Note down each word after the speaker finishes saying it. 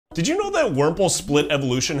Did you know that Wurmple's split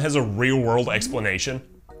evolution has a real-world explanation?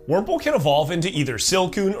 Wurmple can evolve into either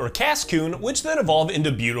Silcoon or Cascoon, which then evolve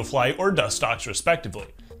into Beautifly or Dustox respectively.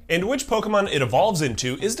 And which Pokemon it evolves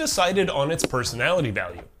into is decided on its personality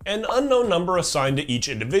value, an unknown number assigned to each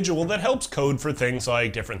individual that helps code for things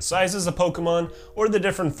like different sizes of Pokemon or the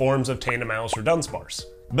different forms of Tandemaus or Dunsparce.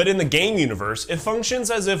 But in the game universe, it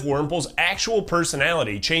functions as if Wurmple's actual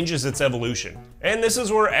personality changes its evolution, and this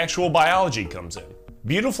is where actual biology comes in.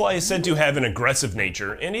 Beautifly is said to have an aggressive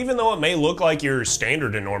nature, and even though it may look like your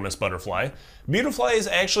standard enormous butterfly, Beautifly is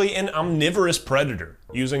actually an omnivorous predator,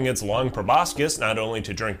 using its long proboscis not only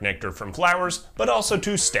to drink nectar from flowers, but also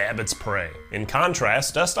to stab its prey. In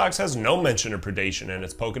contrast, Dustox has no mention of predation in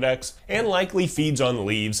its Pokedex, and likely feeds on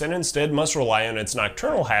leaves and instead must rely on its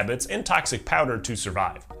nocturnal habits and toxic powder to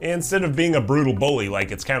survive, instead of being a brutal bully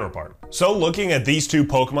like its counterpart. So looking at these two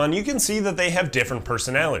Pokemon, you can see that they have different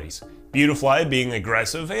personalities. Beautifly being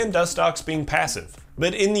aggressive and Dustox being passive.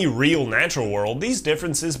 But in the real natural world, these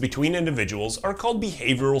differences between individuals are called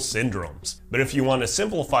behavioral syndromes. But if you want to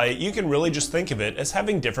simplify it, you can really just think of it as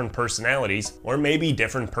having different personalities, or maybe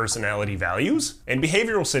different personality values. And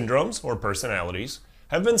behavioral syndromes, or personalities,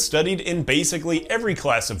 have been studied in basically every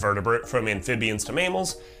class of vertebrate, from amphibians to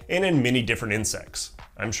mammals, and in many different insects.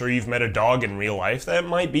 I'm sure you've met a dog in real life that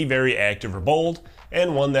might be very active or bold,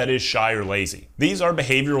 and one that is shy or lazy. These are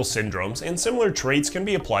behavioral syndromes, and similar traits can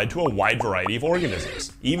be applied to a wide variety of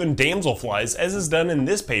organisms, even damselflies, as is done in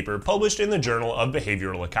this paper published in the Journal of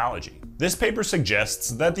Behavioral Ecology. This paper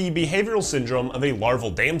suggests that the behavioral syndrome of a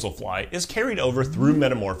larval damselfly is carried over through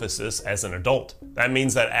metamorphosis as an adult. That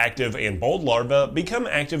means that active and bold larvae become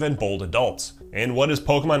active and bold adults. And what is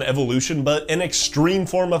Pokemon evolution but an extreme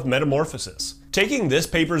form of metamorphosis? Taking this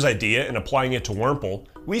paper's idea and applying it to Wurmple,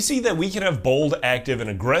 we see that we can have bold, active, and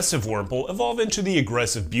aggressive Wurmple evolve into the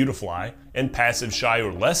aggressive Beautifly, and passive, shy,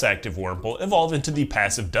 or less active Wurmple evolve into the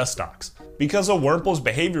passive Dustox, because a Wurmple's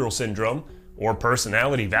behavioral syndrome, or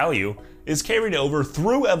personality value, is carried over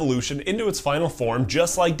through evolution into its final form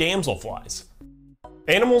just like damselflies.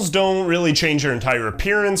 Animals don't really change their entire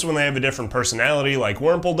appearance when they have a different personality like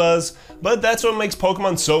Wurmple does, but that's what makes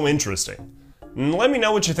Pokemon so interesting. Let me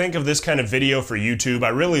know what you think of this kind of video for YouTube. I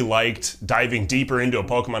really liked diving deeper into a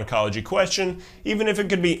Pokemon ecology question, even if it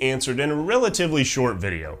could be answered in a relatively short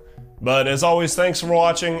video. But as always, thanks for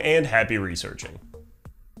watching and happy researching.